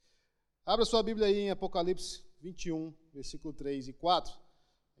Abra sua Bíblia aí em Apocalipse 21, versículo 3 e 4.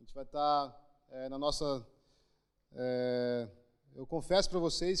 A gente vai estar na nossa... eu confesso para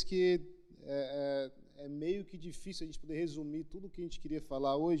vocês que é meio que difícil a gente poder resumir tudo o que a gente queria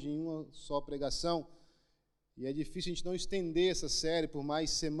falar hoje em uma só pregação. E é difícil a gente não estender essa série por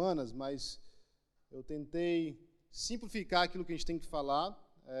mais semanas, mas eu tentei simplificar aquilo que a gente tem que falar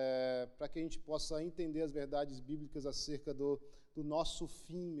para que a gente possa entender as verdades bíblicas acerca do nosso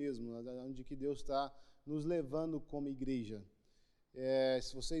fim mesmo, onde que Deus está nos levando como igreja.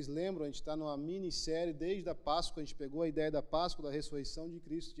 Se vocês lembram, a gente está numa mini-série desde a Páscoa, a gente pegou a ideia da Páscoa, da ressurreição de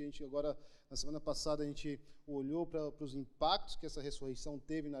Cristo, e a gente agora, na semana passada, a gente olhou para os impactos que essa ressurreição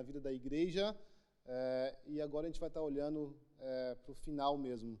teve na vida da igreja, e agora a gente vai estar olhando para o final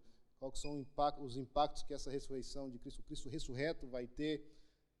mesmo, quais são os impactos que essa ressurreição de Cristo, o Cristo ressurreto, vai ter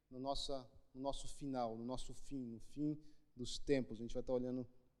no nosso final, no nosso fim, no fim dos tempos. A gente vai estar olhando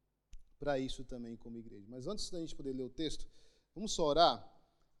para isso também como igreja. Mas antes da gente poder ler o texto, vamos só orar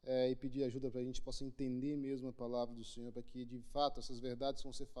e pedir ajuda para a gente possa entender mesmo a palavra do Senhor, para que, de fato, essas verdades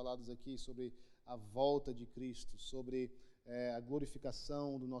vão ser faladas aqui sobre a volta de Cristo, sobre a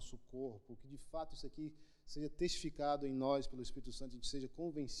glorificação do nosso corpo, que, de fato, isso aqui seja testificado em nós pelo Espírito Santo, a gente seja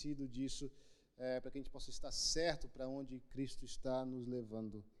convencido disso, para que a gente possa estar certo para onde Cristo está nos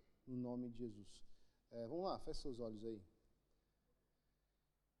levando, no nome de Jesus. Vamos lá, feche seus olhos aí.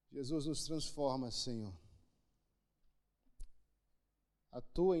 Jesus, nos transforma, Senhor.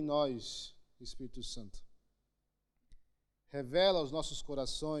 Atua em nós, Espírito Santo. Revela aos nossos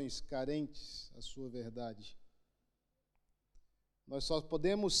corações carentes a sua verdade. Nós só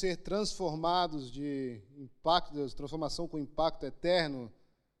podemos ser transformados de impacto, de transformação com impacto eterno,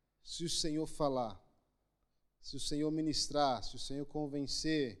 se o Senhor falar, se o Senhor ministrar, se o Senhor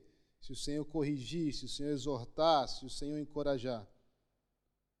convencer, se o Senhor corrigir, se o Senhor exortar, se o Senhor encorajar.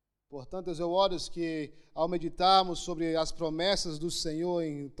 Portanto, Deus, eu oro que, ao meditarmos sobre as promessas do Senhor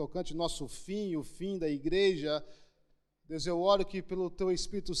em tocante ao nosso fim, o fim da igreja, Deus, eu oro que, pelo Teu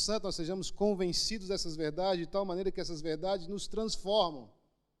Espírito Santo, nós sejamos convencidos dessas verdades, de tal maneira que essas verdades nos transformem,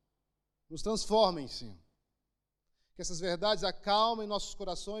 Senhor. Que essas verdades acalmem nossos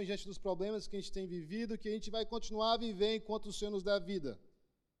corações diante dos problemas que a gente tem vivido, que a gente vai continuar a viver enquanto o Senhor nos dá vida.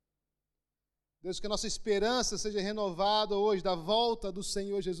 Deus, que a nossa esperança seja renovada hoje da volta do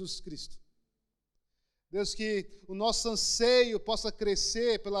Senhor Jesus Cristo. Deus, que o nosso anseio possa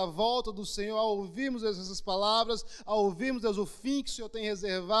crescer pela volta do Senhor ao ouvirmos essas palavras, ao ouvirmos, Deus, o fim que o Senhor tem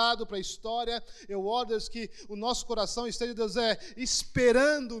reservado para a história. Eu oro, Deus, que o nosso coração esteja, Deus,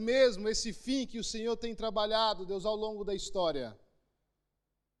 esperando mesmo esse fim que o Senhor tem trabalhado, Deus, ao longo da história.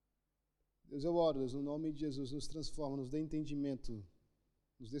 Deus, eu oro, Deus, no nome de Jesus, nos transforma, nos dê entendimento,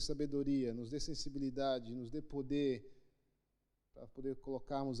 nos dê sabedoria, nos dê sensibilidade, nos dê poder para poder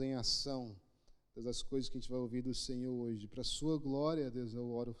colocarmos em ação, Deus, as coisas que a gente vai ouvir do Senhor hoje. Para a sua glória, Deus, eu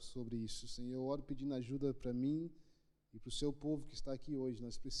oro sobre isso. Senhor, eu oro pedindo ajuda para mim e para o seu povo que está aqui hoje.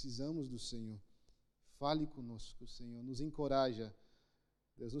 Nós precisamos do Senhor. Fale conosco, Senhor. Nos encoraja.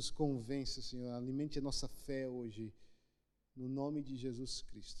 Deus, nos convence, Senhor. Alimente a nossa fé hoje. No nome de Jesus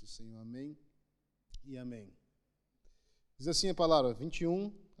Cristo, Senhor. Amém e amém. Diz assim a palavra,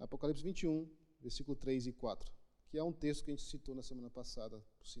 Apocalipse 21, versículo 3 e 4, que é um texto que a gente citou na semana passada,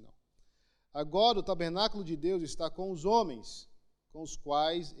 por sinal. Agora o tabernáculo de Deus está com os homens, com os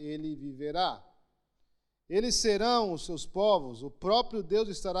quais ele viverá. Eles serão os seus povos, o próprio Deus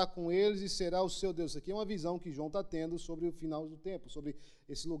estará com eles e será o seu Deus. Isso aqui é uma visão que João está tendo sobre o final do tempo, sobre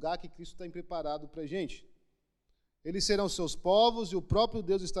esse lugar que Cristo está preparado para a gente. Eles serão seus povos e o próprio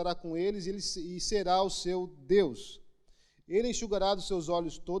Deus estará com eles e será o seu Deus. Ele enxugará dos seus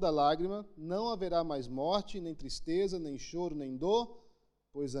olhos toda lágrima, não haverá mais morte, nem tristeza, nem choro, nem dor,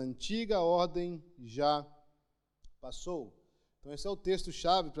 pois a antiga ordem já passou. Então esse é o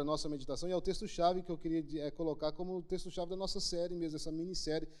texto-chave para a nossa meditação, e é o texto-chave que eu queria colocar como o texto-chave da nossa série mesmo, essa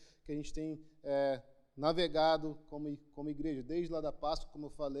mini-série que a gente tem navegado como igreja, desde lá da Páscoa, como eu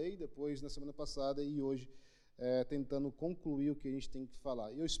falei, depois na semana passada e hoje, tentando concluir o que a gente tem que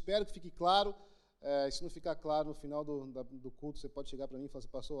falar. E eu espero que fique claro. Se não ficar claro no final do culto, você pode chegar para mim e falar assim,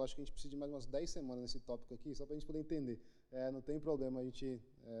 pastor, eu acho que a gente precisa de mais umas 10 semanas nesse tópico aqui, só para a gente poder entender. Não tem problema, a gente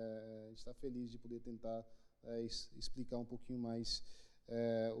está feliz de poder tentar explicar um pouquinho mais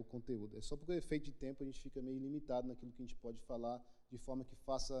o conteúdo. É só por efeito de tempo a gente fica meio limitado naquilo que a gente pode falar, de forma que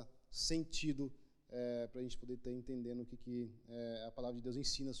faça sentido para a gente poder estar entendendo o que a palavra de Deus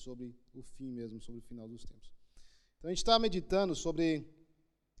ensina sobre o fim mesmo, sobre o final dos tempos. Então a gente está meditando sobre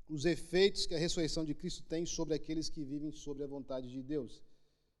os efeitos que a ressurreição de Cristo tem sobre aqueles que vivem sobre a vontade de Deus.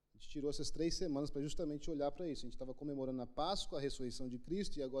 A gente tirou essas 3 semanas para justamente olhar para isso. A gente estava comemorando a Páscoa, a ressurreição de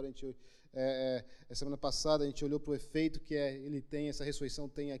Cristo, e agora a semana passada a gente olhou para o efeito que ele tem, essa ressurreição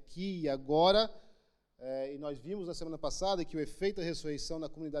tem aqui e agora, e nós vimos na semana passada que o efeito da ressurreição na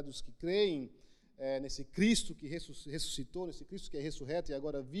comunidade dos que creem, nesse Cristo que ressuscitou, nesse Cristo que é ressurreto e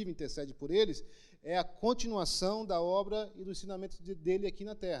agora vive e intercede por eles, é a continuação da obra e do ensinamento dele aqui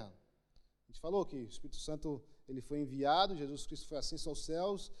na terra. A gente falou que o Espírito Santo ele foi enviado, Jesus Cristo foi ascenso aos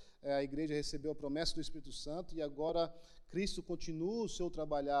céus, a igreja recebeu a promessa do Espírito Santo e agora Cristo continua o seu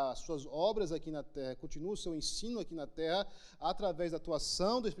trabalhar, as suas obras aqui na terra, continua o seu ensino aqui na terra através da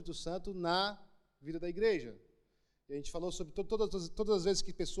atuação do Espírito Santo na vida da igreja. E a gente falou sobre todas as vezes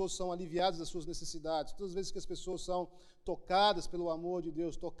que pessoas são aliviadas das suas necessidades, todas as vezes que as pessoas são tocadas pelo amor de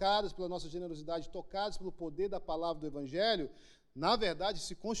Deus, tocadas pela nossa generosidade, tocadas pelo poder da palavra do Evangelho, na verdade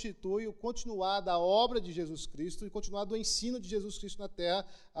se constitui o continuar da obra de Jesus Cristo e continuar do ensino de Jesus Cristo na terra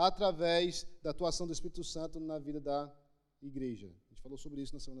através da atuação do Espírito Santo na vida da igreja. A gente falou sobre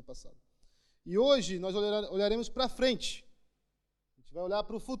isso na semana passada. E hoje nós olharemos para frente. A gente vai olhar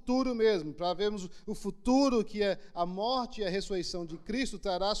para o futuro mesmo, para vermos o futuro que é a morte e a ressurreição de Cristo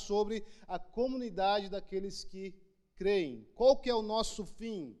trará sobre a comunidade daqueles que creem. Qual que é o nosso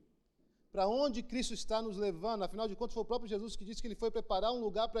fim? Para onde Cristo está nos levando? Afinal de contas, foi o próprio Jesus que disse que ele foi preparar um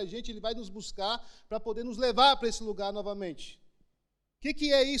lugar para a gente, ele vai nos buscar para poder nos levar para esse lugar novamente. O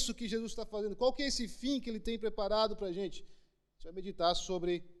que é isso que Jesus está fazendo? Qual que é esse fim que ele tem preparado para a gente? A gente vai meditar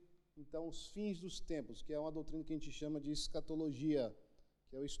sobre, então, os fins dos tempos, que é uma doutrina que a gente chama de escatologia,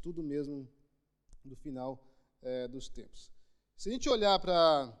 que é o estudo mesmo do final dos tempos. Se a gente olhar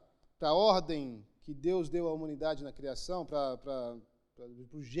para a ordem que Deus deu à humanidade na criação, para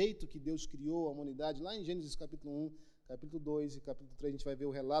o jeito que Deus criou a humanidade, lá em Gênesis capítulo 1, capítulo 2 e capítulo 3, a gente vai ver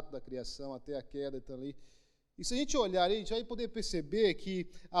o relato da criação até a queda e tal ali. E se a gente olhar, a gente vai poder perceber que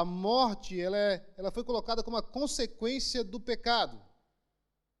a morte ela foi colocada como uma consequência do pecado.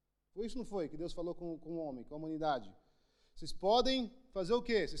 Foi isso, não foi? Que Deus falou com o homem, com a humanidade. Vocês podem fazer o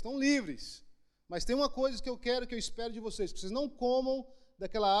quê? Vocês estão livres. Mas tem uma coisa que eu quero, que eu espero de vocês, que vocês não comam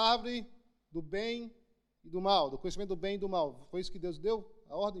daquela árvore do bem e do mal, do conhecimento do bem e do mal. Foi isso que Deus deu?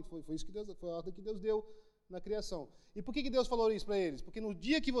 A ordem foi a ordem que Deus deu na criação. E por que Deus falou isso para eles? Porque no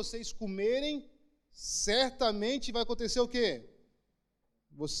dia que vocês comerem, certamente vai acontecer o quê?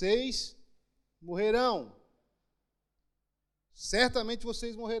 Vocês morrerão. Certamente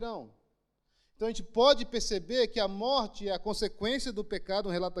vocês morrerão. Então a gente pode perceber que a morte é a consequência do pecado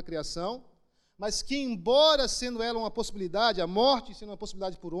no relato da criação, mas que embora sendo ela uma possibilidade, a morte sendo uma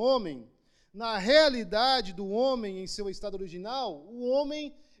possibilidade por homem, na realidade do homem em seu estado original, o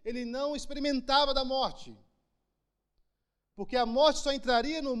homem ele não experimentava da morte. Porque a morte só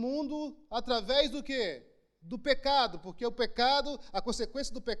entraria no mundo através do quê? Do pecado, porque o pecado, a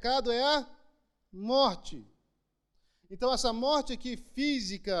consequência do pecado é a morte. Então essa morte aqui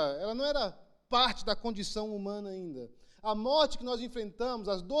física, ela não era parte da condição humana ainda. A morte que nós enfrentamos,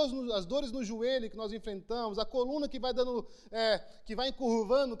 as dores no joelho que nós enfrentamos, a coluna que vai que vai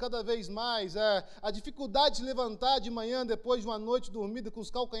encurvando cada vez mais, a dificuldade de se levantar de manhã depois de uma noite dormida com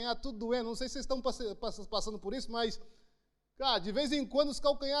os calcanhares tudo doendo. Não sei se vocês estão passando por isso, mas, cara, de vez em quando os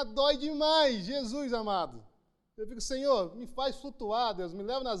calcanhares dói demais, Jesus amado. Eu fico, Senhor, me faz flutuar, Deus, me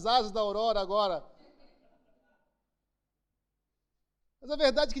leva nas asas da aurora agora. Mas a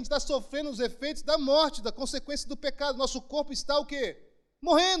verdade é que a gente está sofrendo os efeitos da morte, da consequência do pecado. Nosso corpo está o quê?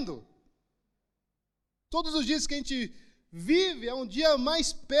 Morrendo. Todos os dias que a gente vive é um dia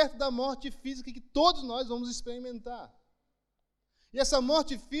mais perto da morte física que todos nós vamos experimentar. E essa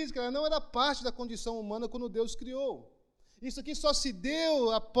morte física ela não era parte da condição humana quando Deus criou. Isso aqui só se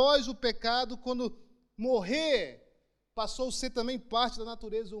deu após o pecado, quando morrer passou a ser também parte da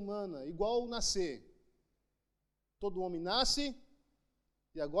natureza humana, igual nascer. Todo homem nasce,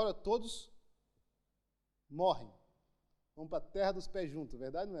 e agora todos morrem. Vamos para a terra dos pés juntos,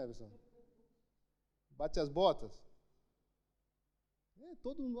 verdade, não é, pessoal? Bate as botas.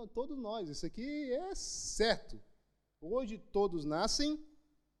 Todos nós, isso aqui é certo. Hoje todos nascem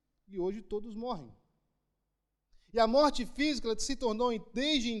e hoje todos morrem. E a morte física ela se tornou,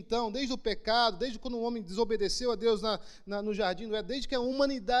 desde então, desde o pecado, desde quando o homem desobedeceu a Deus no jardim, desde que a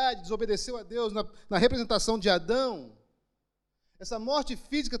humanidade desobedeceu a Deus na representação de Adão, essa morte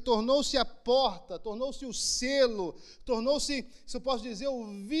física tornou-se a porta, tornou-se o selo, tornou-se, se eu posso dizer, o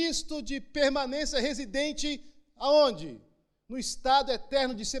visto de permanência residente aonde? No estado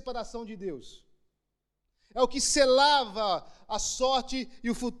eterno de separação de Deus. É o que selava a sorte e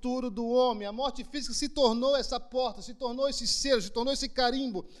o futuro do homem. A morte física se tornou essa porta, se tornou esse selo, se tornou esse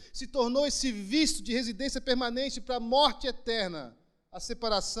carimbo, se tornou esse visto de residência permanente para a morte eterna a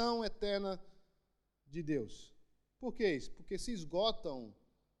separação eterna de Deus. Por que isso? Porque se esgotam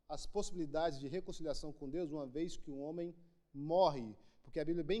as possibilidades de reconciliação com Deus uma vez que o homem morre. Porque a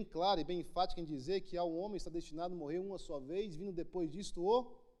Bíblia é bem clara e bem enfática em dizer que ao homem está destinado a morrer uma só vez, vindo depois disto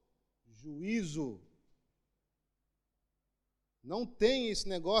o juízo. Não tem esse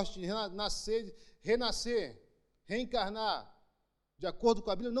negócio de renascer, reencarnar. De acordo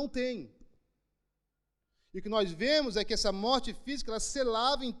com a Bíblia, não tem. E o que nós vemos é que essa morte física, ela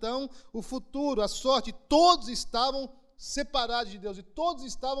selava então o futuro, a sorte. Todos estavam separados de Deus e todos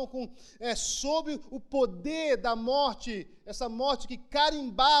estavam sob o poder da morte, essa morte que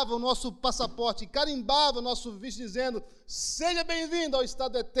carimbava o nosso passaporte, carimbava o nosso visto, dizendo: seja bem-vindo ao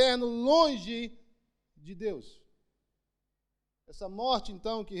estado eterno, longe de Deus. Essa morte,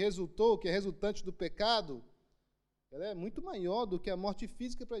 então, que é resultante do pecado, ela é muito maior do que a morte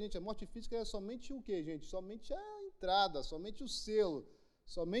física para a gente. A morte física é somente o quê, gente? Somente a entrada, somente o selo,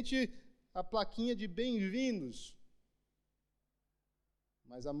 somente a plaquinha de bem-vindos.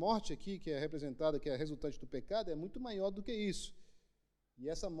 Mas a morte aqui, que é representada, que é resultante do pecado, é muito maior do que isso. E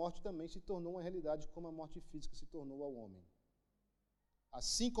essa morte também se tornou uma realidade como a morte física se tornou ao homem.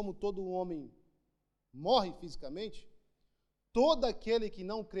 Assim como todo homem morre fisicamente, todo aquele que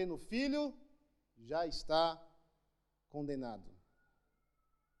não crê no Filho já está condenado.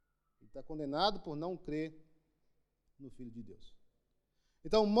 Ele está condenado por não crer no Filho de Deus.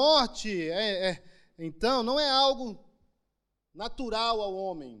 Então, morte então, não é algo natural ao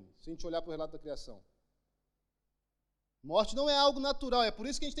homem, se a gente olhar para o relato da criação. Morte não é algo natural, é por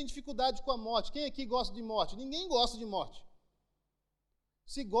isso que a gente tem dificuldade com a morte. Quem aqui gosta de morte? Ninguém gosta de morte.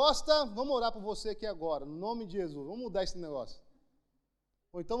 Se gosta, vamos orar por você aqui agora, no nome de Jesus. Vamos mudar esse negócio.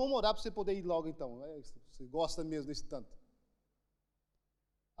 Ou então vamos orar para você poder ir logo então. Você gosta mesmo desse tanto.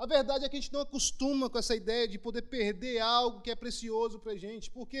 A verdade é que a gente não acostuma com essa ideia de poder perder algo que é precioso para a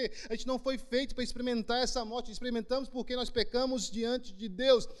gente, porque a gente não foi feito para experimentar essa morte. Experimentamos porque nós pecamos diante de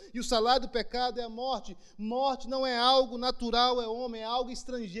Deus, e o salário do pecado é a morte. Morte não é algo natural, é homem, é algo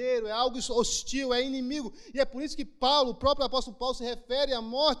estrangeiro, é algo hostil, é inimigo. E é por isso que o próprio apóstolo Paulo se refere à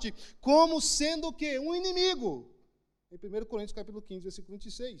morte como sendo o quê? Um inimigo. Em 1 Coríntios capítulo 15, versículo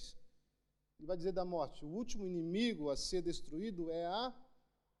 26. Ele vai dizer da morte: o último inimigo a ser destruído é a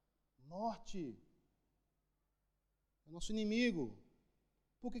morte. É nosso inimigo.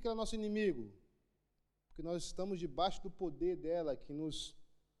 Por que ela é nosso inimigo? Porque nós estamos debaixo do poder dela, que nos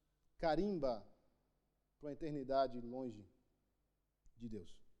carimba para a eternidade longe de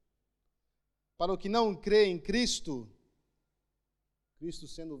Deus. Para o que não crê em Cristo, Cristo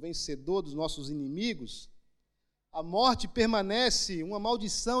sendo o vencedor dos nossos inimigos, a morte permanece uma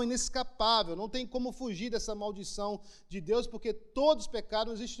maldição inescapável. Não tem como fugir dessa maldição de Deus, porque todos pecaram,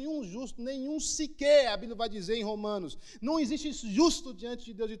 não existe nenhum justo, nenhum sequer, a Bíblia vai dizer em Romanos. Não existe justo diante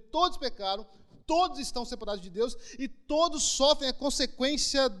de Deus, e todos pecaram, todos estão separados de Deus, e todos sofrem a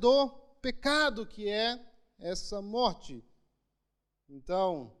consequência do pecado, que é essa morte.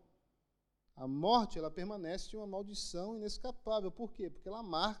 Então, a morte, ela permanece uma maldição inescapável. Por quê? Porque ela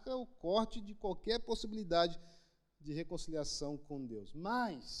marca o corte de qualquer possibilidade de reconciliação com Deus.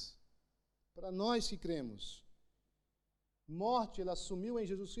 Mas, para nós que cremos, morte, ela assumiu em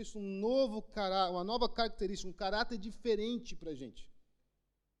Jesus Cristo uma nova característica, um caráter diferente para a gente.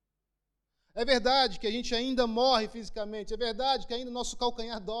 É verdade que a gente ainda morre fisicamente, é verdade que ainda o nosso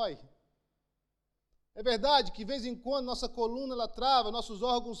calcanhar dói. É verdade que, de vez em quando, nossa coluna ela trava, nossos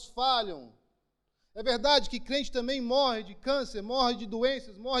órgãos falham. É verdade que crente também morre de câncer, morre de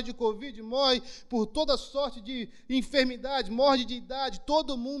doenças, morre de Covid, morre por toda sorte de enfermidade, morre de idade,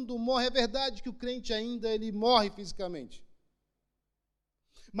 todo mundo morre. É verdade que o crente ainda ele morre fisicamente.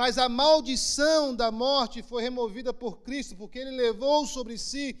 Mas a maldição da morte foi removida por Cristo, porque Ele levou sobre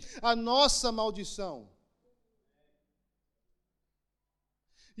si a nossa maldição.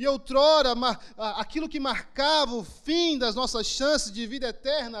 E outrora, aquilo que marcava o fim das nossas chances de vida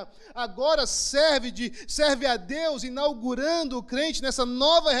eterna, agora serve a Deus, inaugurando o crente nessa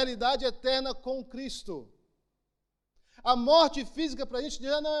nova realidade eterna com Cristo. A morte física para a gente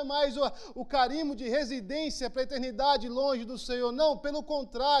já não é mais o carimbo de residência para a eternidade longe do Senhor. Não, pelo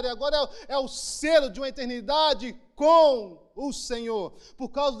contrário, agora é o selo de uma eternidade com o Senhor, por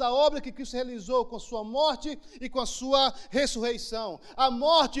causa da obra que Cristo realizou com a sua morte e com a sua ressurreição. A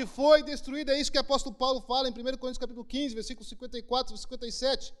morte foi destruída, é isso que o apóstolo Paulo fala em 1 Coríntios capítulo 15, versículos 54 e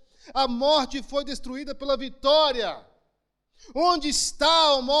 57. A morte foi destruída pela vitória. Onde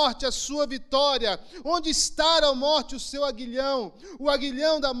está, ó morte, a sua vitória? Onde está, ó morte, o seu aguilhão? O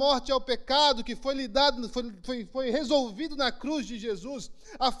aguilhão da morte é o pecado que foi resolvido na cruz de Jesus.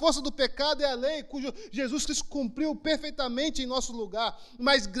 A força do pecado é a lei, cujo Jesus Cristo cumpriu perfeitamente em nosso lugar.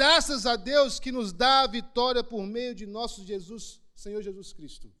 Mas graças a Deus que nos dá a vitória por meio de nosso Senhor Jesus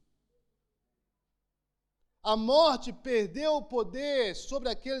Cristo. A morte perdeu o poder sobre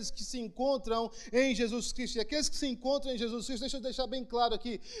aqueles que se encontram em Jesus Cristo. E aqueles que se encontram em Jesus Cristo, deixa eu deixar bem claro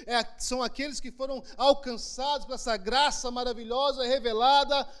aqui, são aqueles que foram alcançados por essa graça maravilhosa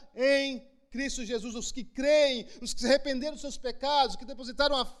revelada em Cristo Jesus. Os que creem, os que se arrependeram dos seus pecados, que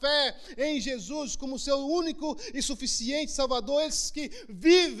depositaram a fé em Jesus como seu único e suficiente Salvador, esses que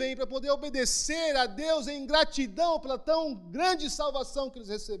vivem para poder obedecer a Deus em gratidão pela tão grande salvação que eles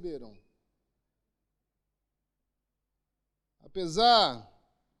receberam. Apesar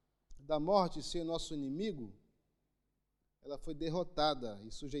da morte ser nosso inimigo, ela foi derrotada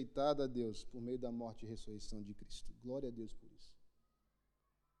e sujeitada a Deus por meio da morte e ressurreição de Cristo. Glória a Deus por isso.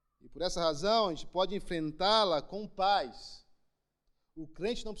 E por essa razão, a gente pode enfrentá-la com paz. O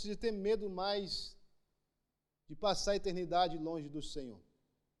crente não precisa ter medo mais de passar a eternidade longe do Senhor.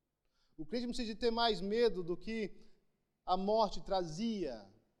 O crente não precisa ter mais medo do que a morte trazia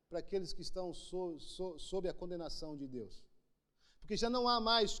para aqueles que estão sob a condenação de Deus. Porque já não há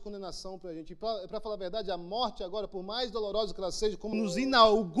mais condenação para a gente. E para falar a verdade, a morte agora, por mais dolorosa que ela seja, como nos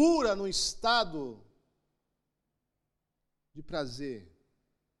inaugura num estado de prazer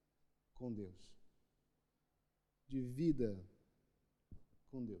com Deus, de vida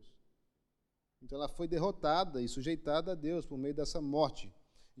com Deus. Então ela foi derrotada e sujeitada a Deus por meio dessa morte.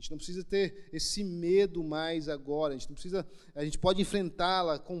 A gente não precisa ter esse medo mais agora. A gente pode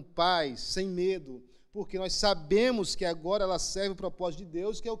enfrentá-la com paz, sem medo. Porque nós sabemos que agora ela serve o propósito de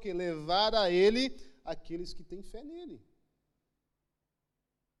Deus, que é o quê? Levar a Ele aqueles que têm fé nele.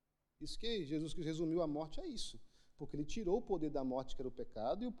 Isso que Jesus resumiu a morte a isso. Porque Ele tirou o poder da morte, que era o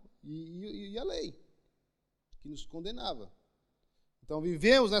pecado, e a lei, que nos condenava. Então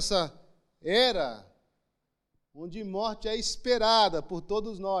vivemos nessa era onde morte é esperada por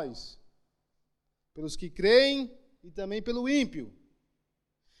todos nós, pelos que creem e também pelo ímpio.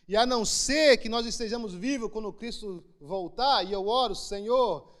 E a não ser que nós estejamos vivos quando Cristo voltar, e eu oro,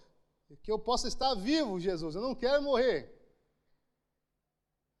 Senhor, que eu possa estar vivo, Jesus, eu não quero morrer.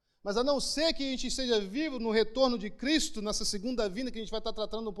 Mas a não ser que a gente esteja vivo no retorno de Cristo, nessa segunda vinda, que a gente vai estar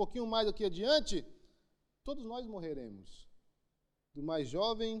tratando um pouquinho mais aqui adiante, todos nós morreremos. Do mais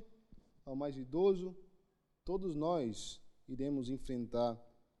jovem ao mais idoso, todos nós iremos enfrentar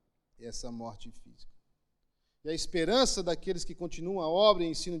essa morte física. E a esperança daqueles que continuam a obra e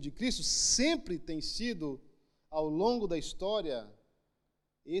ensino de Cristo sempre tem sido, ao longo da história,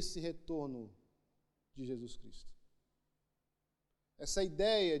 esse retorno de Jesus Cristo. Essa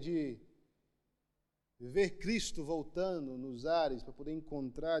ideia de ver Cristo voltando nos ares para poder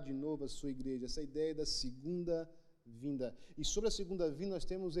encontrar de novo a sua igreja, essa ideia da segunda vinda. E sobre a segunda vinda nós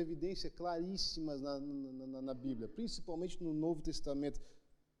temos evidências claríssimas na Bíblia, principalmente no Novo Testamento.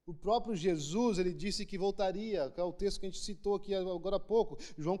 O próprio Jesus, ele disse que voltaria, que é o texto que a gente citou aqui agora há pouco,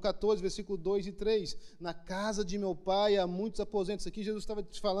 João 14, versículo 2 e 3. Na casa de meu pai há muitos aposentos. Aqui Jesus estava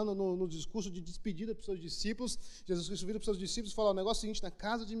falando no discurso de despedida para os seus discípulos. Jesus Cristo vira para os seus discípulos e fala: o negócio é o seguinte, na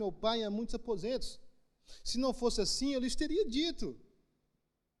casa de meu pai há muitos aposentos. Se não fosse assim, eu lhes teria dito.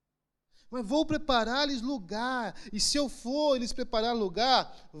 Mas vou preparar-lhes lugar, e se eu for lhes preparar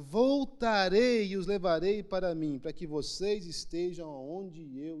lugar, voltarei e os levarei para mim, para que vocês estejam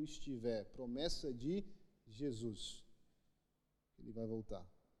onde eu estiver. Promessa de Jesus. Ele vai voltar.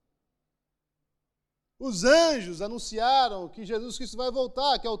 Os anjos anunciaram que Jesus Cristo vai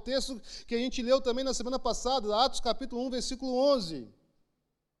voltar, que é o texto que a gente leu também na semana passada, Atos capítulo 1, versículo 11.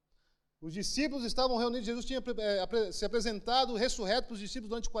 Os discípulos estavam reunidos, Jesus tinha se apresentado ressurreto para os discípulos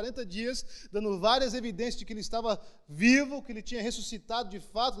durante 40 dias, dando várias evidências de que ele estava vivo, que ele tinha ressuscitado de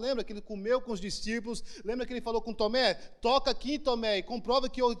fato. Lembra que ele comeu com os discípulos? Lembra que ele falou com Tomé? Toca aqui, Tomé, e comprova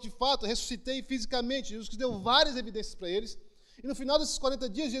que eu de fato ressuscitei fisicamente. Jesus deu várias evidências para eles. E no final desses 40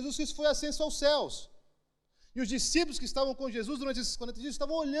 dias, Jesus foi ascenso aos céus. E os discípulos que estavam com Jesus durante esses 40 dias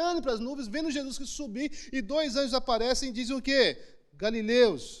estavam olhando para as nuvens, vendo Jesus Cristo subir, e dois anjos aparecem e dizem o quê?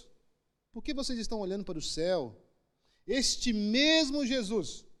 Galileus, por que vocês estão olhando para o céu? Este mesmo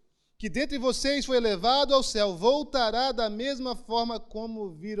Jesus, que dentre vocês foi elevado ao céu, voltará da mesma forma como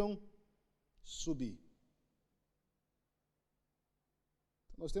viram subir.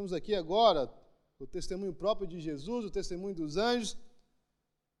 Nós temos aqui agora o testemunho próprio de Jesus, o testemunho dos anjos.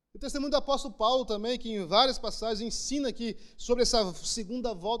 testemunho do apóstolo Paulo também, que em várias passagens ensina aqui sobre essa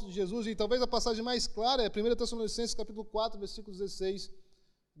segunda volta de Jesus, e talvez a passagem mais clara é 1 Tessalonicenses capítulo 4, versículos 16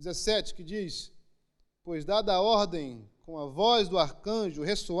 e 17, que diz: pois dada a ordem, com a voz do arcanjo,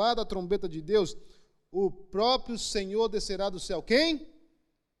 ressoada a trombeta de Deus, o próprio Senhor descerá do céu. Quem?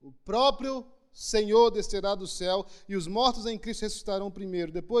 O próprio Senhor descerá do céu, e os mortos em Cristo ressuscitarão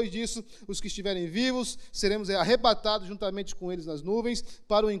primeiro. Depois disso, os que estiverem vivos, seremos arrebatados juntamente com eles nas nuvens,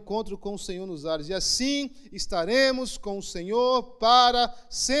 para o encontro com o Senhor nos ares. E assim estaremos com o Senhor para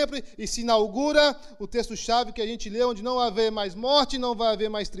sempre. E se inaugura o texto-chave que a gente lê, onde não vai haver mais morte, não vai haver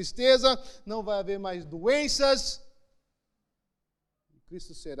mais tristeza, não vai haver mais doenças.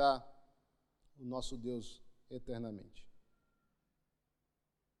 Cristo será o nosso Deus eternamente.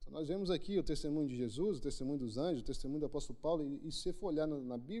 Nós vemos aqui o testemunho de Jesus, o testemunho dos anjos, o testemunho do apóstolo Paulo, e se for olhar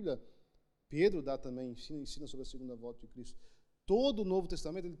na Bíblia, Pedro dá também, ensina sobre a segunda volta de Cristo. Todo o Novo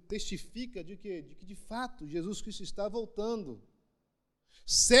Testamento ele testifica de que de fato Jesus Cristo está voltando.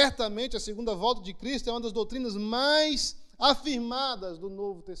 Certamente a segunda volta de Cristo é uma das doutrinas mais afirmadas do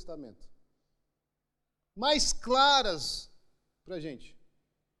Novo Testamento, mais claras para a gente,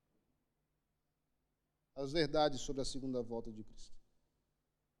 as verdades sobre a segunda volta de Cristo.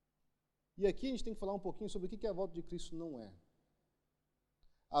 E aqui a gente tem que falar um pouquinho sobre o que a volta de Cristo não é.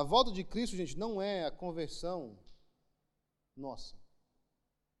 A volta de Cristo, gente, não é a conversão nossa.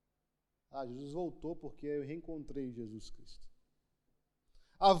 Jesus voltou porque eu reencontrei Jesus Cristo.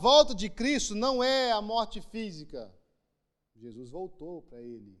 A volta de Cristo não é a morte física. Jesus voltou para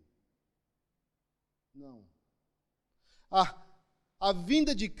ele. Não. A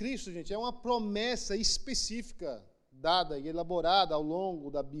vinda de Cristo, gente, é uma promessa específica dada e elaborada ao longo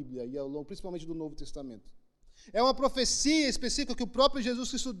da Bíblia e ao longo, principalmente do Novo Testamento. É uma profecia específica que o próprio Jesus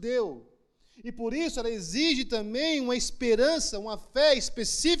Cristo deu. E por isso ela exige também uma esperança, uma fé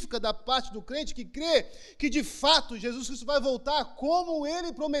específica da parte do crente que crê que de fato Jesus Cristo vai voltar como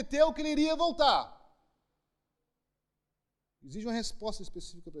ele prometeu que ele iria voltar. Exige uma resposta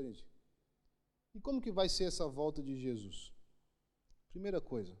específica para a gente. E como que vai ser essa volta de Jesus? Primeira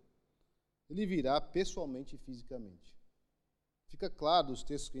coisa, ele virá pessoalmente e fisicamente. Fica claro dos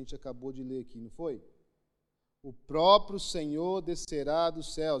textos que a gente acabou de ler aqui, não foi? O próprio Senhor descerá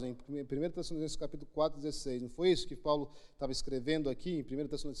dos céus, em 1 Tessalonicenses capítulo 4, 16. Não foi isso que Paulo estava escrevendo aqui em 1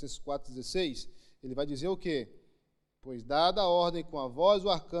 Tessalonicenses 4, 16? Ele vai dizer o quê? Pois dada a ordem com a voz do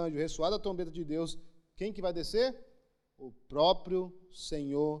arcanjo, ressoada a trombeta de Deus, quem que vai descer? O próprio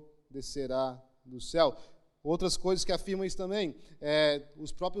Senhor descerá do céu. Outras coisas que afirmam isso também,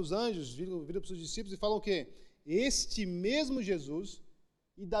 os próprios anjos viram para os seus discípulos e falam o quê? Este mesmo Jesus,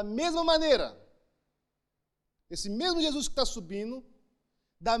 e da mesma maneira, esse mesmo Jesus que está subindo,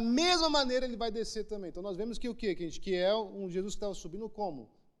 da mesma maneira ele vai descer também. Então nós vemos que o quê? Que é um Jesus que estava subindo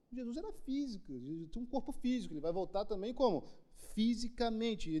como? Jesus era físico, Jesus tinha um corpo físico, ele vai voltar também como?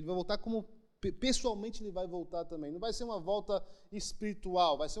 Fisicamente, ele vai voltar como pessoalmente ele vai voltar também. Não vai ser uma volta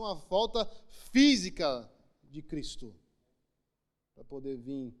espiritual, vai ser uma volta física de Cristo, para poder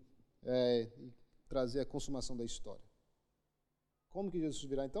vir e trazer a consumação da história. Como que Jesus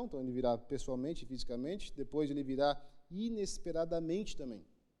virá então? Então ele virá pessoalmente, fisicamente, depois ele virá inesperadamente também.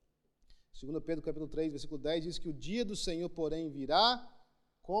 2 Pedro capítulo 3, versículo 10 diz que o dia do Senhor, porém, virá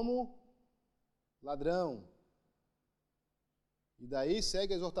como ladrão. E daí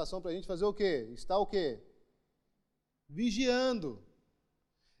segue a exortação para a gente fazer o quê? Está o quê? Vigiando.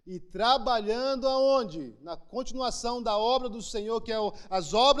 E trabalhando aonde? Na continuação da obra do Senhor, que é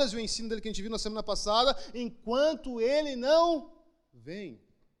as obras e o ensino dele que a gente viu na semana passada, enquanto ele não vem.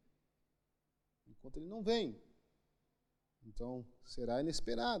 Enquanto ele não vem. Então, será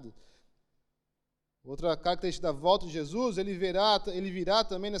inesperado. Outra característica da volta de Jesus, ele virá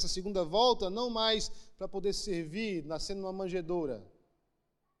também nessa segunda volta, não mais para poder servir, nascendo numa manjedoura,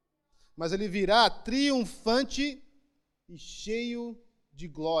 mas ele virá triunfante e cheio de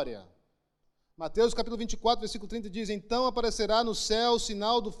glória. Mateus capítulo 24, versículo 30 diz: então aparecerá no céu o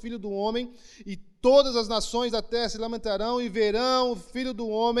sinal do Filho do Homem, e todas as nações da terra se lamentarão e verão o Filho do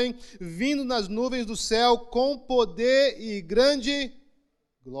Homem vindo nas nuvens do céu com poder e grande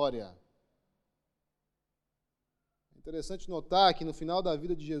glória. É interessante notar que no final da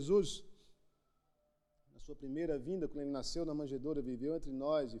vida de Jesus, na sua primeira vinda, quando ele nasceu na manjedoura, viveu entre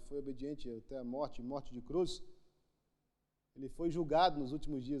nós e foi obediente até a morte de cruz, ele foi julgado nos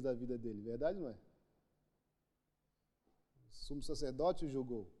últimos dias da vida dele, verdade ou não é? O sumo sacerdote o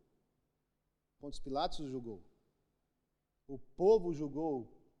julgou, Pontos Pilatos o julgou, o povo o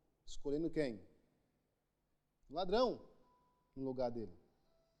julgou, escolhendo quem? O ladrão no lugar dele.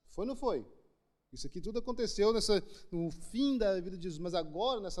 Foi ou não foi? Isso aqui tudo aconteceu no fim da vida de Jesus, mas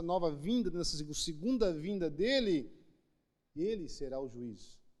agora, nessa nova vinda, nessa segunda vinda dele, ele será o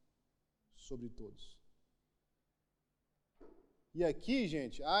juiz sobre todos. E aqui,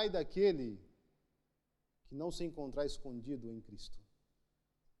 gente, ai daquele que não se encontrar escondido em Cristo,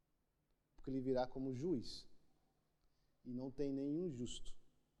 porque ele virá como juiz, e não tem nenhum justo,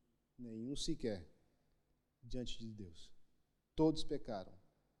 nenhum sequer, diante de Deus. Todos pecaram,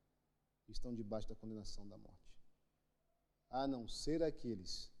 estão debaixo da condenação da morte, a não ser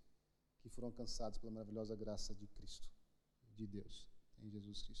aqueles que foram alcançados pela maravilhosa graça de Cristo, de Deus, em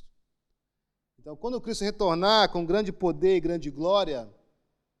Jesus Cristo. Então, quando Cristo retornar com grande poder e grande glória,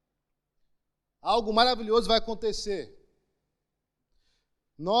 algo maravilhoso vai acontecer.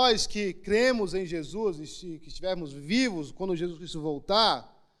 Nós que cremos em Jesus e que estivermos vivos quando Jesus Cristo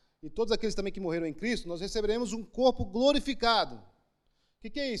voltar, e todos aqueles também que morreram em Cristo, nós receberemos um corpo glorificado. O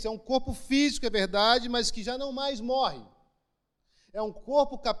que é isso? É um corpo físico, é verdade, mas que já não mais morre. É um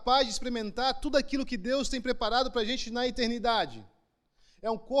corpo capaz de experimentar tudo aquilo que Deus tem preparado para a gente na eternidade. É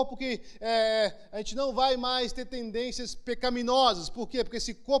um corpo que a gente não vai mais ter tendências pecaminosas. Por quê? Porque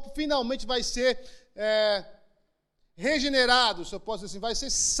esse corpo finalmente vai ser regenerado, se eu posso dizer assim, vai ser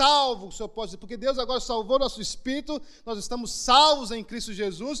salvo, se eu posso dizer, porque Deus agora salvou nosso espírito, nós estamos salvos em Cristo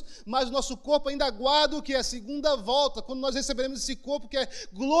Jesus, mas o nosso corpo ainda aguarda o que é a segunda volta, quando nós receberemos esse corpo que é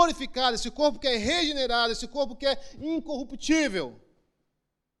glorificado, esse corpo que é regenerado, esse corpo que é incorruptível.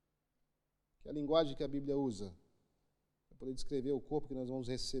 Que é a linguagem que a Bíblia usa para poder descrever o corpo que nós vamos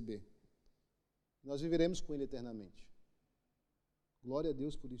receber. Nós viveremos com ele eternamente. Glória a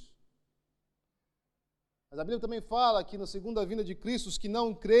Deus por isso. Mas a Bíblia também fala que na segunda vinda de Cristo, os que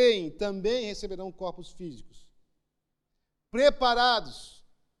não creem também receberão corpos físicos, preparados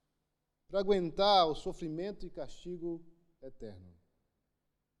para aguentar o sofrimento e castigo eterno.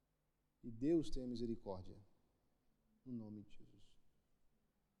 E Deus tenha misericórdia, no nome de Jesus.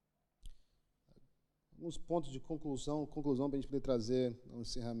 Alguns pontos de conclusão para a gente poder trazer um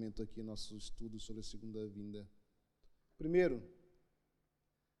encerramento aqui, nosso estudo sobre a segunda vinda. Primeiro,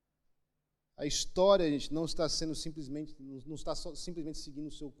 a história, gente, não está simplesmente seguindo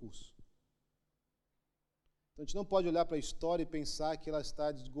o seu curso. Então, a gente não pode olhar para a história e pensar que ela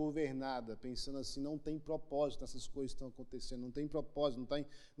está desgovernada, pensando assim, não tem propósito nessas coisas que estão acontecendo, não tem propósito,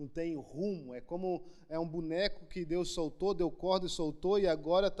 não tem rumo. É como um boneco que Deus soltou, deu corda e soltou, e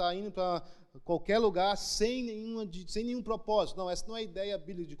agora está indo para qualquer lugar sem nenhum propósito. Não, essa não é a ideia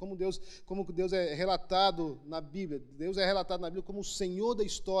bíblica de como Deus é relatado na Bíblia. Deus é relatado na Bíblia como o Senhor da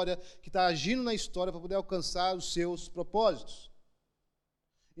história, que está agindo na história para poder alcançar os seus propósitos.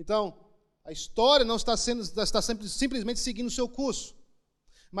 Então, a história não está simplesmente seguindo o seu curso,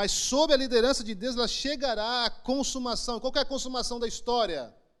 mas sob a liderança de Deus ela chegará à consumação. Qual que é a consumação da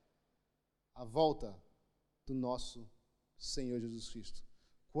história? A volta do nosso Senhor Jesus Cristo.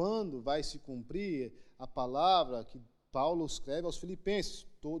 Quando vai se cumprir a palavra que Paulo escreve aos Filipenses: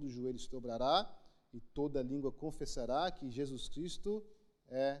 todo joelho se dobrará e toda língua confessará que Jesus Cristo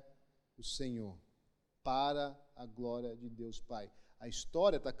é o Senhor, para a glória de Deus Pai. A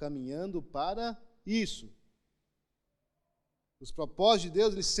história está caminhando para isso. Os propósitos de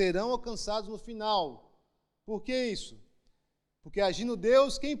Deus eles serão alcançados no final. Por que isso? Porque agindo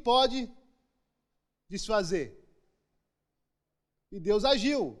Deus, quem pode desfazer? E Deus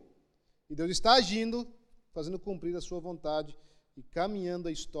agiu. E Deus está agindo, fazendo cumprir a sua vontade e caminhando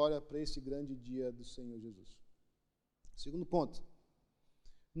a história para esse grande dia do Senhor Jesus. Segundo ponto.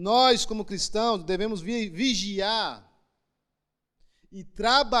 Nós, como cristãos, devemos vigiar e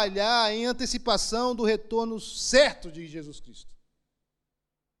trabalhar em antecipação do retorno certo de Jesus Cristo.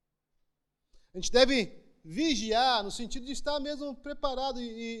 A gente deve vigiar no sentido de estar mesmo preparado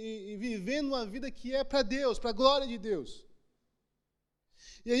e vivendo uma vida que é para Deus, para a glória de Deus.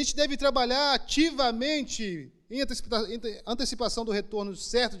 E a gente deve trabalhar ativamente em antecipação do retorno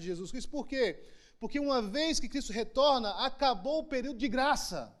certo de Jesus Cristo. Por quê? Porque uma vez que Cristo retorna, acabou o período de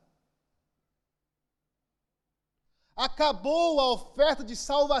graça. Acabou a oferta de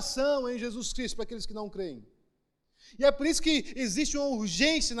salvação em Jesus Cristo para aqueles que não creem. E é por isso que existe uma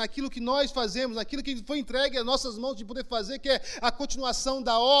urgência naquilo que nós fazemos, naquilo que foi entregue às nossas mãos de poder fazer, que é a continuação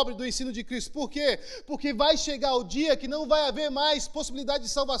da obra e do ensino de Cristo. Por quê? Porque vai chegar o dia que não vai haver mais possibilidade de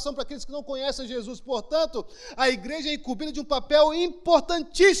salvação para aqueles que não conhecem Jesus. Portanto, a igreja é incumbida de um papel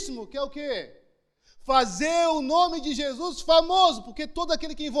importantíssimo, que é o quê? Fazer o nome de Jesus famoso, porque todo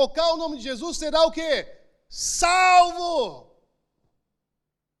aquele que invocar o nome de Jesus será o quê? Salvo!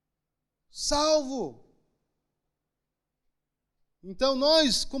 Salvo! Então,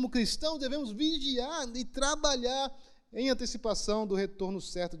 nós, como cristãos, devemos vigiar e trabalhar em antecipação do retorno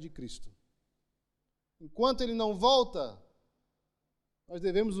certo de Cristo. Enquanto ele não volta, nós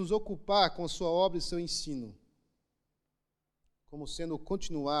devemos nos ocupar com a sua obra e seu ensino, como sendo o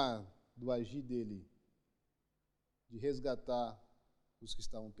continuar do agir dele, de resgatar os que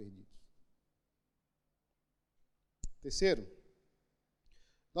estavam perdidos. Terceiro,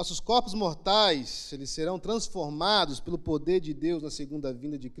 nossos corpos mortais, eles serão transformados pelo poder de Deus na segunda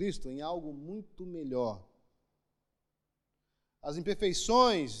vinda de Cristo em algo muito melhor. As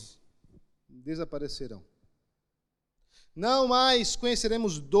imperfeições desaparecerão. Não mais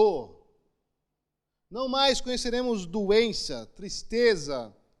conheceremos dor. Não mais conheceremos doença,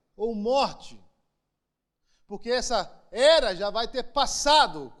 tristeza ou morte. Porque essa era já vai ter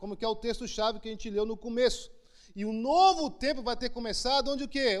passado, como que é o texto-chave que a gente leu no começo. E um novo tempo vai ter começado, onde o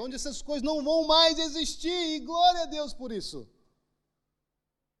quê? Onde essas coisas não vão mais existir, e glória a Deus por isso.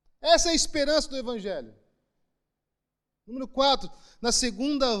 Essa é a esperança do Evangelho. Número 4, na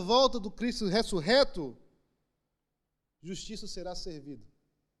segunda volta do Cristo ressurreto, justiça será servida.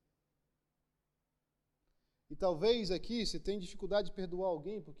 E talvez aqui você tenha dificuldade de perdoar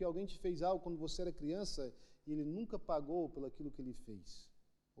alguém, porque alguém te fez algo quando você era criança, e ele nunca pagou pelo aquilo que ele fez,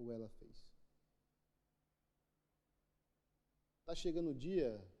 ou ela fez. Está chegando o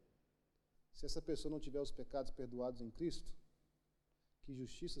dia, se essa pessoa não tiver os pecados perdoados em Cristo, que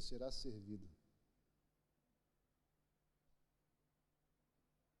justiça será servida.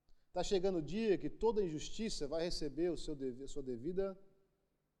 Está chegando o dia que toda injustiça vai receber a sua devida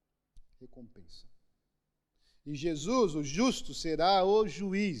recompensa. E Jesus, o justo, será o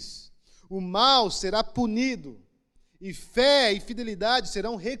juiz. O mal será punido. E fé e fidelidade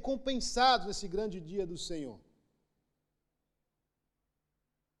serão recompensados nesse grande dia do Senhor.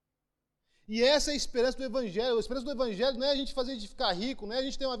 E essa é a esperança do Evangelho. A esperança do Evangelho não é a gente fazer de ficar rico, não é a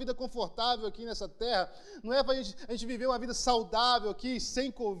gente ter uma vida confortável aqui nessa terra, não é para a gente viver uma vida saudável aqui,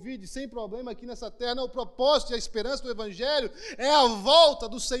 sem Covid, sem problema aqui nessa terra. Não, o propósito e a esperança do Evangelho é a volta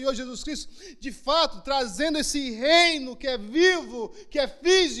do Senhor Jesus Cristo, de fato, trazendo esse reino que é vivo, que é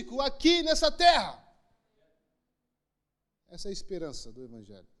físico, aqui nessa terra. Essa é a esperança do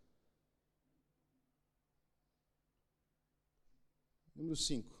Evangelho. Número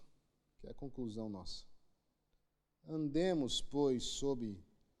 5. Que é a conclusão nossa. Andemos, pois, sob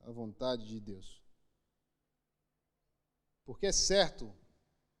a vontade de Deus. Porque é certo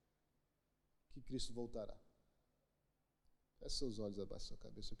que Cristo voltará. Feche seus olhos abaixo da sua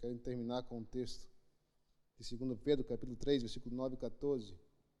cabeça. Eu quero terminar com um texto de 2 Pedro, capítulo 3, versículo 9 e 14.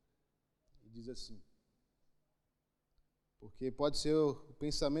 E diz assim. Porque pode ser o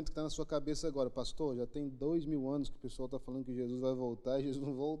pensamento que está na sua cabeça agora. Pastor, já tem 2000 anos que o pessoal está falando que Jesus vai voltar e Jesus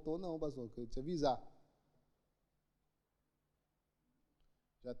não voltou não, pastor. Eu queria te avisar.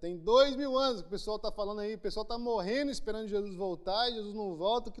 Já tem 2000 anos que o pessoal está falando aí, o pessoal está morrendo esperando Jesus voltar e Jesus não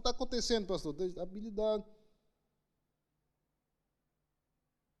volta. O que está acontecendo, pastor? Habilidade.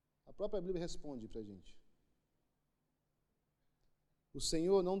 A própria Bíblia responde para a gente. O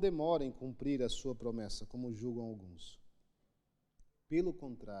Senhor não demora em cumprir a sua promessa, como julgam alguns. Pelo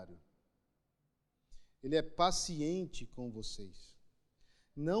contrário, Ele é paciente com vocês,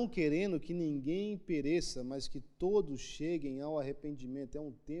 não querendo que ninguém pereça, mas que todos cheguem ao arrependimento. É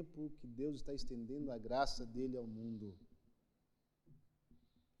um tempo que Deus está estendendo a graça dele ao mundo.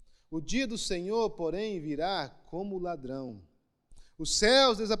 O dia do Senhor, porém, virá como ladrão. Os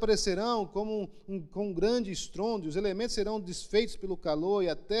céus desaparecerão com um grande estrondo, os elementos serão desfeitos pelo calor, e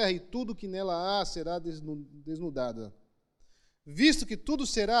a terra e tudo que nela há será desnudada. Visto que tudo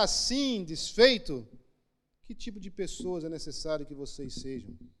será assim desfeito, que tipo de pessoas é necessário que vocês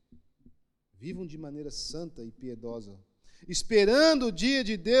sejam? Vivam de maneira santa e piedosa, esperando o dia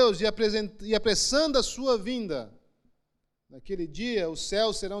de Deus e apressando a sua vinda. Naquele dia, os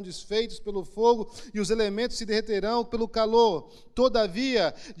céus serão desfeitos pelo fogo e os elementos se derreterão pelo calor.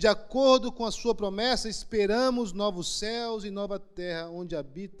 Todavia, de acordo com a sua promessa, esperamos novos céus e nova terra, onde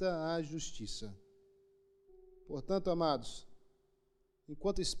habita a justiça. Portanto, amados,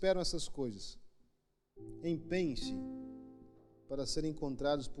 enquanto esperam essas coisas, empenhem-se para serem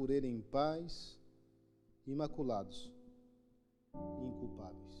encontrados por Ele em paz, imaculados e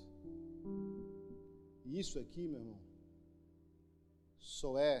inculpáveis. E isso aqui, meu irmão,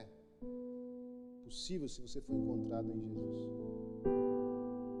 só é possível se você for encontrado em Jesus.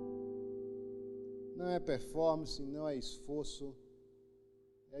 Não é performance, não é esforço,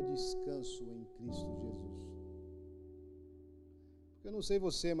 é descanso em Cristo Jesus. Eu não sei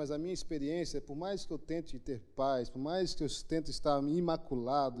você, mas a minha experiência, por mais que eu tente ter paz, por mais que eu tente estar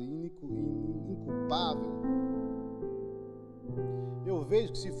imaculado, inculpável, eu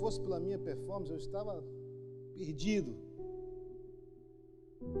vejo que se fosse pela minha performance, eu estava perdido.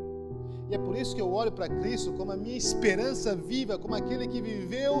 E é por isso que eu olho para Cristo como a minha esperança viva, como aquele que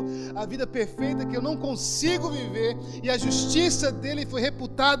viveu a vida perfeita que eu não consigo viver, e a justiça dele foi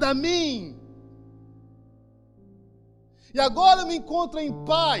reputada a mim. E agora eu me encontro em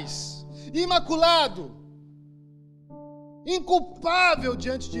paz, imaculado, inculpável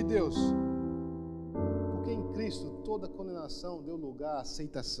diante de Deus. Porque em Cristo toda condenação deu lugar à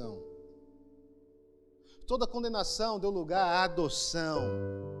aceitação. Toda condenação deu lugar à adoção.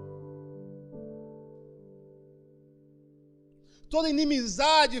 Toda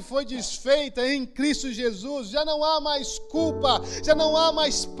inimizade foi desfeita em Cristo Jesus. Já não há mais culpa, já não há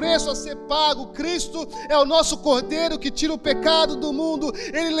mais preço a ser pago. Cristo é o nosso Cordeiro que tira o pecado do mundo.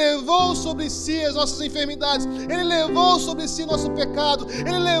 Ele levou sobre si as nossas enfermidades. Ele levou sobre si o nosso pecado.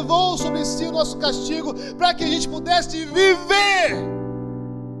 Ele levou sobre si o nosso castigo para que a gente pudesse viver.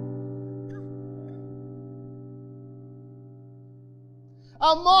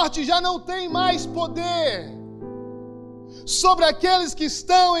 A morte já não tem mais poder sobre aqueles que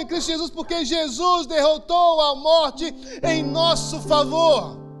estão em Cristo Jesus, porque Jesus derrotou a morte em nosso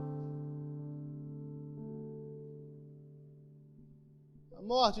favor. A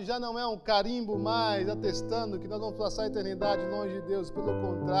morte já não é um carimbo mais atestando que nós vamos passar a eternidade longe de Deus. Pelo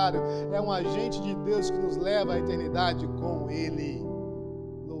contrário, é um agente de Deus que nos leva à eternidade com Ele.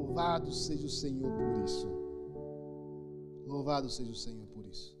 Louvado seja o Senhor por isso. Louvado seja o Senhor por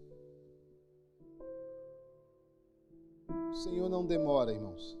isso. O Senhor não demora,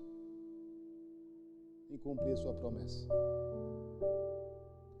 irmãos, em cumprir a sua promessa.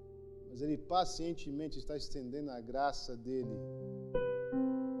 Mas Ele pacientemente está estendendo a graça dEle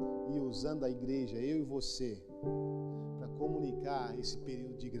e usando a igreja, eu e você, para comunicar esse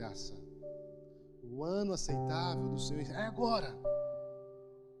período de graça. O ano aceitável do Senhor é agora.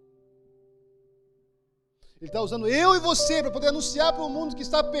 Ele está usando eu e você para poder anunciar para o mundo que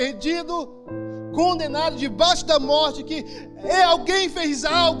está perdido, condenado, debaixo da morte, que alguém fez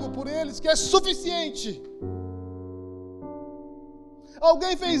algo por eles que é suficiente.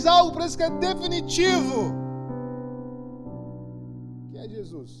 Alguém fez algo por eles que é definitivo, que é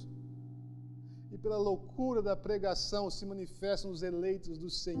Jesus. E pela loucura da pregação se manifestam os eleitos do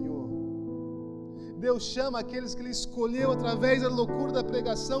Senhor. Deus chama aqueles que Ele escolheu através da loucura da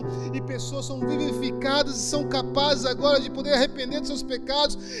pregação, e pessoas são vivificadas e são capazes agora de poder arrepender dos seus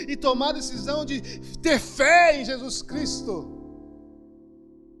pecados e tomar a decisão de ter fé em Jesus Cristo.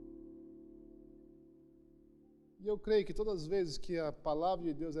 E eu creio que todas as vezes que a palavra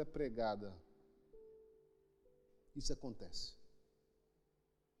de Deus é pregada, isso acontece.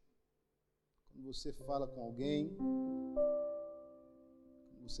 Quando você fala com alguém,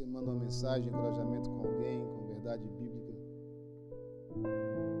 você manda uma mensagem de encorajamento com alguém, com verdade bíblica.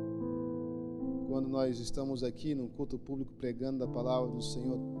 Quando nós estamos aqui no culto público pregando a palavra do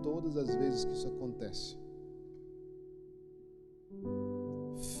Senhor, todas as vezes que isso acontece,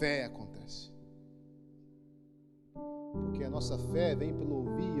 fé acontece. Porque a nossa fé vem pelo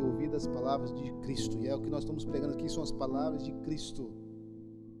ouvir e ouvir das palavras de Cristo. E é o que nós estamos pregando aqui, são as palavras de Cristo.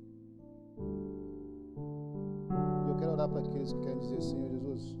 Eu quero orar para aqueles que querem dizer: Senhor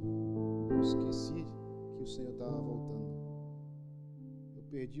Jesus, eu esqueci que o Senhor estava voltando. Eu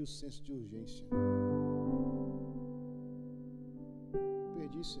perdi o senso de urgência.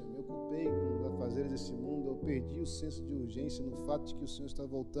 Perdi, Senhor, me ocupei com os afazeres desse mundo. Eu perdi o senso de urgência no fato de que o Senhor está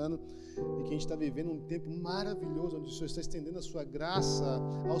voltando e que a gente está vivendo um tempo maravilhoso, onde o Senhor está estendendo a sua graça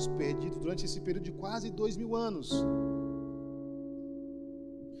aos perdidos durante esse período de quase 2000 anos.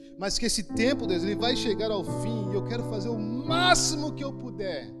 Mas que esse tempo, Deus, ele vai chegar ao fim, e eu quero fazer o máximo que eu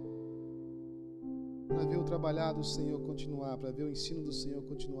puder para ver o trabalhar do Senhor continuar, para ver o ensino do Senhor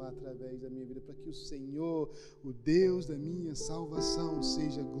continuar através da minha vida, para que o Senhor, o Deus da minha salvação,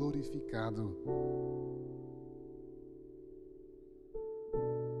 seja glorificado.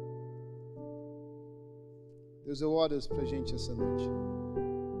 Deus, eu oro para a gente essa noite.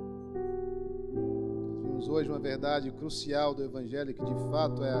 Hoje uma verdade crucial do Evangelho, que de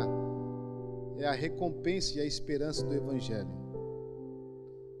fato é a recompensa e a esperança do Evangelho.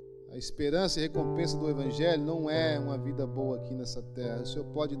 A esperança e a recompensa do Evangelho não é uma vida boa aqui nessa terra. O Senhor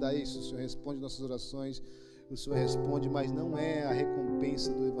pode dar isso, o Senhor responde nossas orações, o Senhor responde, mas não é a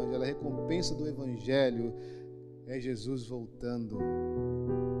recompensa do Evangelho. A recompensa do Evangelho é Jesus voltando.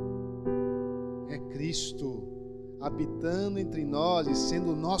 É Cristo habitando entre nós e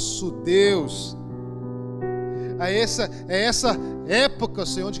sendo nosso Deus. É essa época,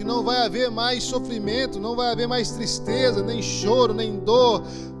 Senhor, onde não vai haver mais sofrimento, não vai haver mais tristeza, nem choro, nem dor,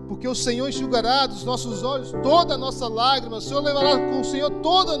 porque o Senhor enxugará dos nossos olhos toda a nossa lágrima, o Senhor levará com o Senhor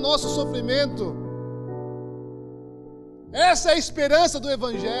todo o nosso sofrimento. Essa é a esperança do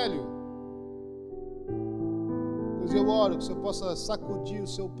Evangelho. Deus, eu oro que o Senhor possa sacudir o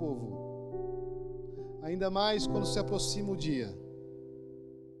seu povo, ainda mais quando se aproxima o dia.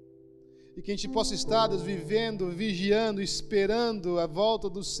 E que a gente possa estar, Deus, vivendo, vigiando, esperando a volta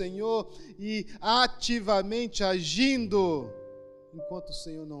do Senhor e ativamente agindo enquanto o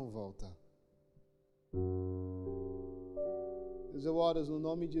Senhor não volta. Deus, eu oro no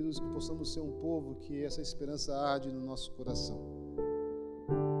nome de Jesus que possamos ser um povo que essa esperança arde no nosso coração.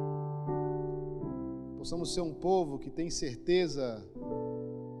 Possamos ser um povo que tem certeza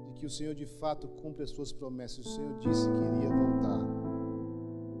de que o Senhor de fato cumpre as suas promessas. O Senhor disse que iria voltar.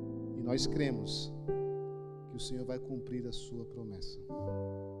 E nós cremos que o Senhor vai cumprir a sua promessa.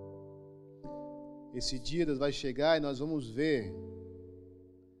 Esse dia, Deus, vai chegar e nós vamos ver,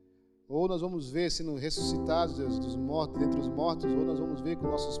 ou nós vamos ver sendo ressuscitados, Deus, dos mortos, dentre os mortos, ou nós vamos ver com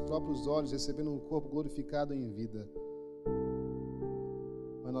nossos próprios olhos, recebendo um corpo glorificado em vida.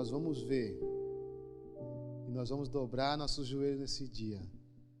 Mas nós vamos ver, e nós vamos dobrar nossos joelhos nesse dia,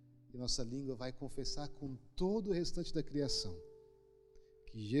 e nossa língua vai confessar com todo o restante da criação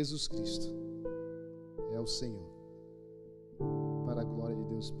que Jesus Cristo é o Senhor, para a glória de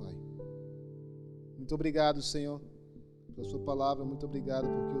Deus Pai. Muito obrigado, Senhor, pela sua palavra. Muito obrigado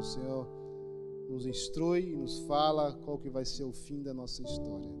porque o Senhor nos instrui e nos fala qual que vai ser o fim da nossa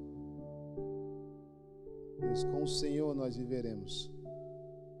história. Deus, com o Senhor nós viveremos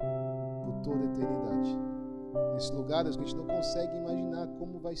por toda a eternidade. Nesse lugar, Deus, que a gente não consegue imaginar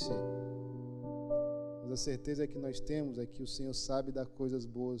como vai ser. Mas a certeza que nós temos é que o Senhor sabe dar coisas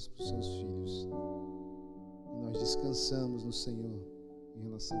boas para os seus filhos. E nós descansamos no Senhor em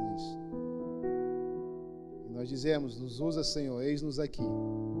relação a isso. E nós dizemos, nos usa, Senhor, eis-nos aqui.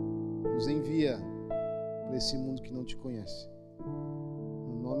 Nos envia para esse mundo que não te conhece.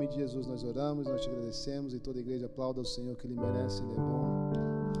 No nome de Jesus nós oramos, nós te agradecemos e toda a igreja aplauda ao Senhor que Ele merece, Ele é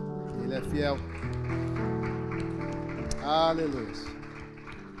bom, Ele é fiel. Aleluia.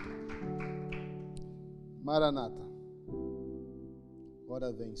 Maranata.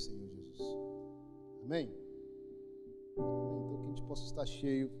 Agora vem, Senhor Jesus. Amém? Então que a gente possa estar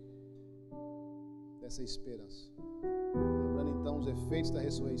cheio dessa esperança. Lembrando então os efeitos da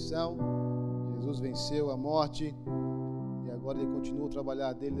ressurreição. Jesus venceu a morte e agora Ele continua o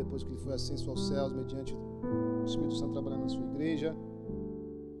trabalhar dele depois que Ele foi ascenso aos céus mediante o Espírito Santo trabalhando na sua igreja.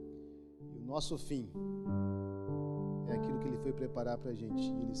 E o nosso fim é aquilo que Ele foi preparar para a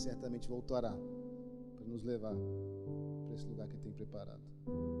gente. E Ele certamente voltará para nos levar para esse lugar que Ele tem preparado.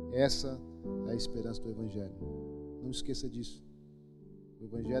 Essa é a esperança do Evangelho. Não esqueça disso. O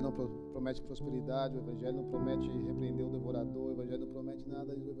Evangelho não promete prosperidade, o Evangelho não promete repreender o devorador, o Evangelho não promete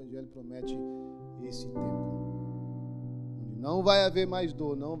nada, o Evangelho promete esse tempo. Onde não vai haver mais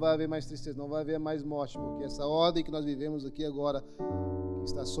dor, não vai haver mais tristeza, não vai haver mais morte, porque essa ordem que nós vivemos aqui agora, que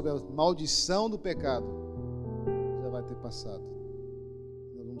está sob a maldição do pecado, já vai ter passado.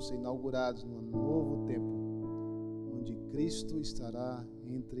 Nós vamos ser inaugurados num novo tempo, onde Cristo estará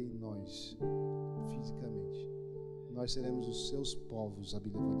entre nós, fisicamente. Nós seremos os seus povos, a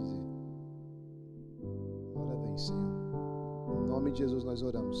Bíblia vai dizer. Ora vem, Senhor. Em nome de Jesus nós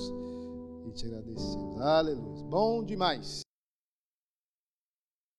oramos e te agradecemos. Aleluia. Bom demais.